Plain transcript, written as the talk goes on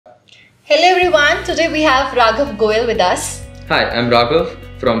Hello everyone, today we have Raghav Goyal with us. Hi, I'm Raghav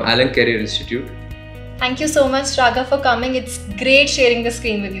from Allen Career Institute. Thank you so much Raghav for coming. It's great sharing the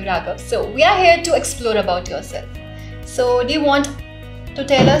screen with you, Raghav. So we are here to explore about yourself. So do you want to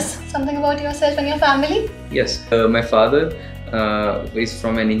tell us something about yourself and your family? Yes, my father is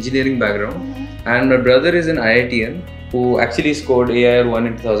from an engineering background and my brother is an IITian who actually scored AIR-4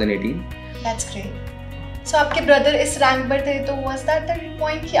 in 2018. That's great. So आपके brother इस rank पर थे तो was that the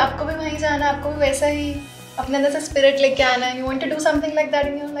point कि आपको भी वहीं जाना है, आपको भी वैसा ही अपने अंदर से spirit लेके आना है, you want to do something like that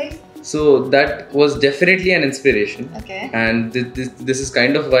in your life? So that was definitely an inspiration. Okay. And this is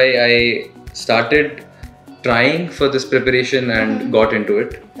kind of why I started trying for this preparation and got into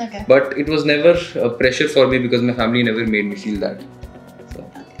it. Okay. But it was never a pressure for me because my family never made me feel that. So.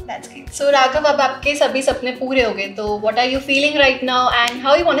 Okay, that's great. So Raghav, अब आपके सभी सपने पूरे हो गए तो what are you feeling right now and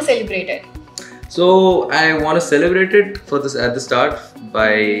how you want to celebrate it? So I want to celebrate it at the start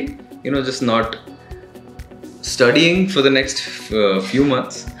by just not studying for the next few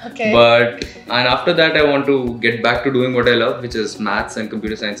months. Okay. And after that I want to get back to doing what I love, which is maths and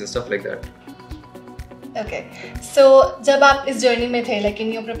computer science and stuff like that. Okay. So जब आप इस journey में थे, like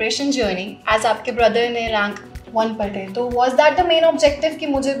in your preparation journey, as आपके brother ने rank 1 पर थे, तो was that the main objective कि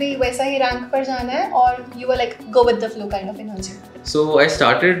मुझे भी वैसा ही rank पर जाना है, or you were like go with the flow kind of energy? So I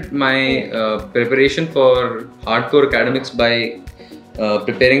started my preparation for hardcore academics by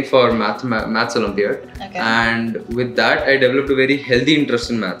preparing for maths Olympiad. Okay. And with that I developed a very healthy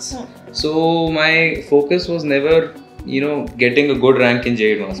interest in maths. So my focus was never getting a good rank in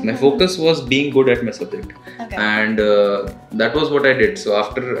JEE Advanced. My focus was being good at my subject. Okay. And that was what I did. So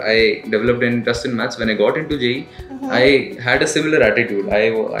after I developed an interest in maths, when I got into JEE, I had a similar attitude.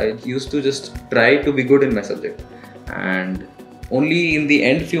 I used to just try to be good in my subject. And only in the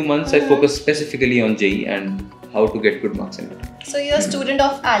end few months I focused specifically on JEE and how to get good marks in it. So you're a student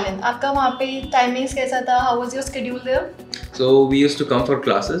of Allen. आपका वहाँ पे timings कैसा था? How was your schedule there? So we used to come for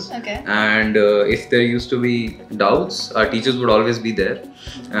classes. Okay. And if there used to be doubts, our teachers would always be there.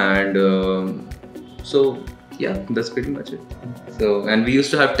 And so yeah, that's pretty much it. So and we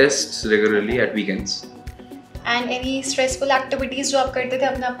used to have tests regularly at weekends. And any stressful activities जो आप करते थे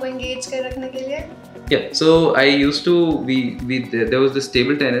अपने आप को engage कर रखने के लिए? Yeah, so I used to there was this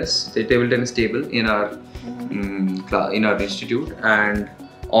table tennis table in our in our institute, and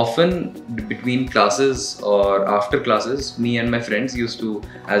often between classes or after classes, me and my friends used to,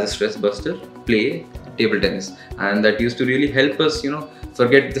 as a stress buster, play table tennis, and that used to really help us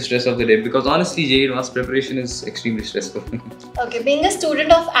forget the stress of the day, because honestly JEE Advanced preparation is extremely stressful. Okay, being a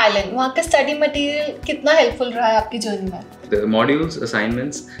student of Allen, वहाँ का study material कितना helpful रहा है आपकी journey में? The modules,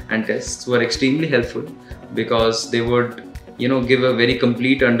 assignments and tests were extremely helpful because they would give a very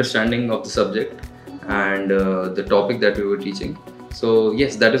complete understanding of the subject and the topic that we were teaching. So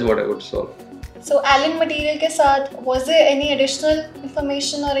yes, that is what I would solve. So Allen material के साथ was there any additional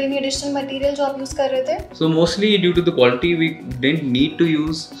information or any additional material जो आप use कर रहे थे? So mostly due to the quality, we didn't need to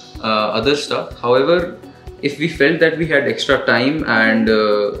use other stuff. However, if we felt that we had extra time and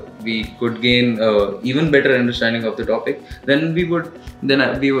we could gain even better understanding of the topic, then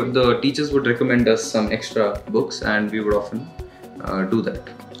the teachers would recommend us some extra books, and we would often do that.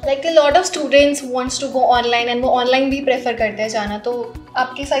 Like a lot of students wants to go online and वो online भी prefer करते हैं जाना, तो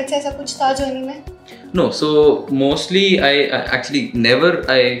आपकी side से ऐसा कुछ था journey में? No, so mostly I actually never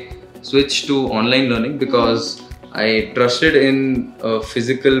switched to online learning because I trusted in a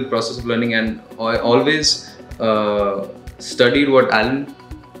physical process of learning, and I always studied what Allen,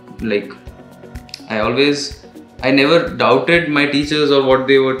 like I never doubted my teachers or what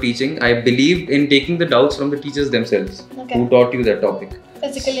they were teaching. I believed in taking the doubts from the teachers themselves who taught you that topic.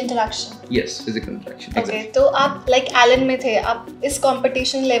 Physical interaction. Yes, physical interaction. Okay, exactly. तो आप like Allen में थे, आप इस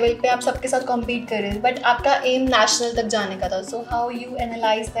competition level पे आप सबके साथ compete कर रहे थे, but आपका aim national तक जाने का था. So how you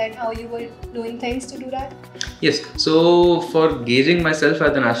analyze that? How you were doing things to do that? Yes, so for gauging myself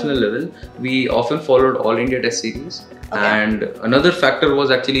at the national level, we often followed All India Test Series. Okay. And another factor was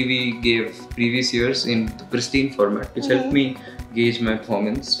actually we gave previous years in the pristine format, which helped me gauge my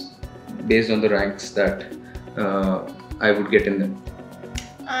performance based on the ranks that I would get in them.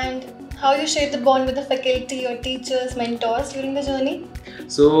 And how you shape the bond with the faculty or teachers, mentors during the journey?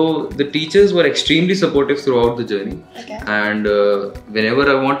 So the teachers were extremely supportive throughout the journey. Okay. And whenever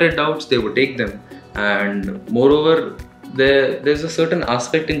I wanted doubts, they would take them. And moreover, there's a certain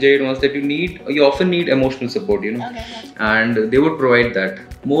aspect in JEE Advanced that you often need emotional support, Okay. And they would provide that.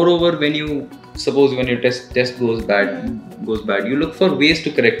 Moreover, when your test goes bad, you look for ways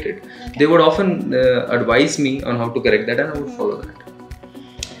to correct it. Okay. They would often advise me on how to correct that, and I would follow that.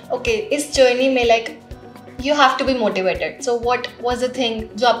 Okay, इस journey में like you have to be motivated. So what was the thing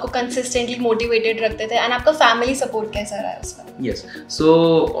जो आपको consistently motivated रखते थे, and आपका family support कैसा रहा है उसका? Yes, so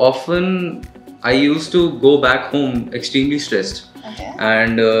often I used to go back home extremely stressed. Okay.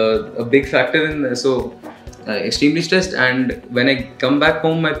 And a big factor in extremely stressed, and when I come back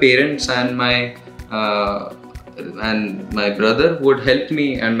home, my parents and my brother would help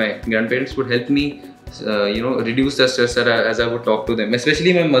me, and my grandparents would help me reduce the stress as I would talk to them.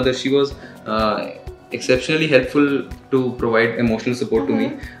 Especially my mother, she was exceptionally helpful to provide emotional support to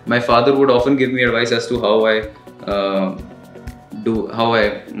me. My father would often give me advice as to how I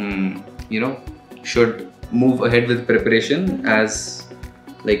should move ahead with preparation, as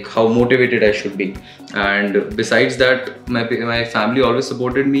like how motivated I should be. And besides that, my family always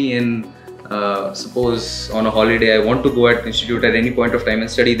supported me in suppose on a holiday I want to go at institute at any point of time and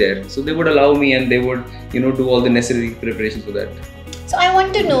study there, so they would allow me, and they would do all the necessary preparations for that. So I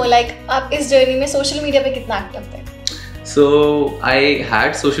want to know, like, आप इस journey में social media पे कितना active थे? So I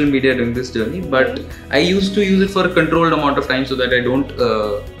had social media during this journey, but I used to use it for a controlled amount of time so that I don't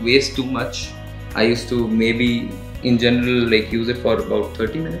waste too much. I used to maybe in general like use it for about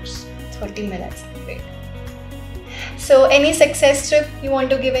 30 minutes. 30 minutes, great. So any success trip you want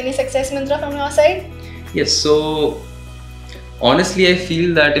to give, any success mantra from your side? Yes, so honestly I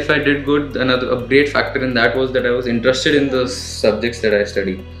feel that if I did good, a great factor in that was that I was interested in the subjects that I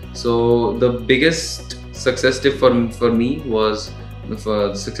studied. So the biggest success tip for me was,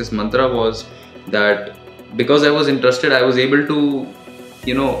 for success mantra was that because I was interested, I was able to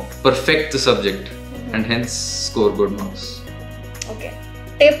perfect the subject and hence score good marks. Okay.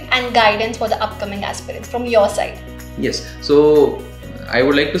 Tip and guidance for the upcoming aspirants from your side. Yes. So I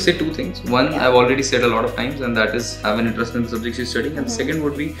would like to say two things. One, I've already said a lot of times, and that is have an interest in the subjects you're studying. And the second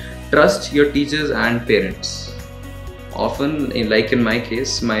would be trust your teachers and parents. Often, like in my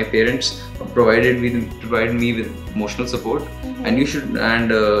case, my parents provided me with emotional support, and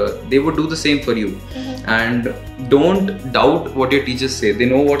they would do the same for you. And don't doubt what your teachers say. They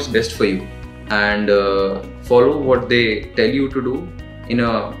know what's best for you, and follow what they tell you to do in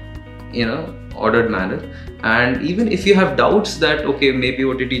a ordered manner. And even if you have doubts that okay, maybe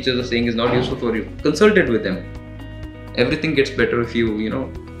what your teachers are saying is not useful for you, consult it with them. Everything gets better if you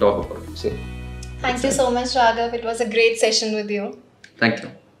talk about it. So thank you so much, Raghav. It was a great session with you. Thank you.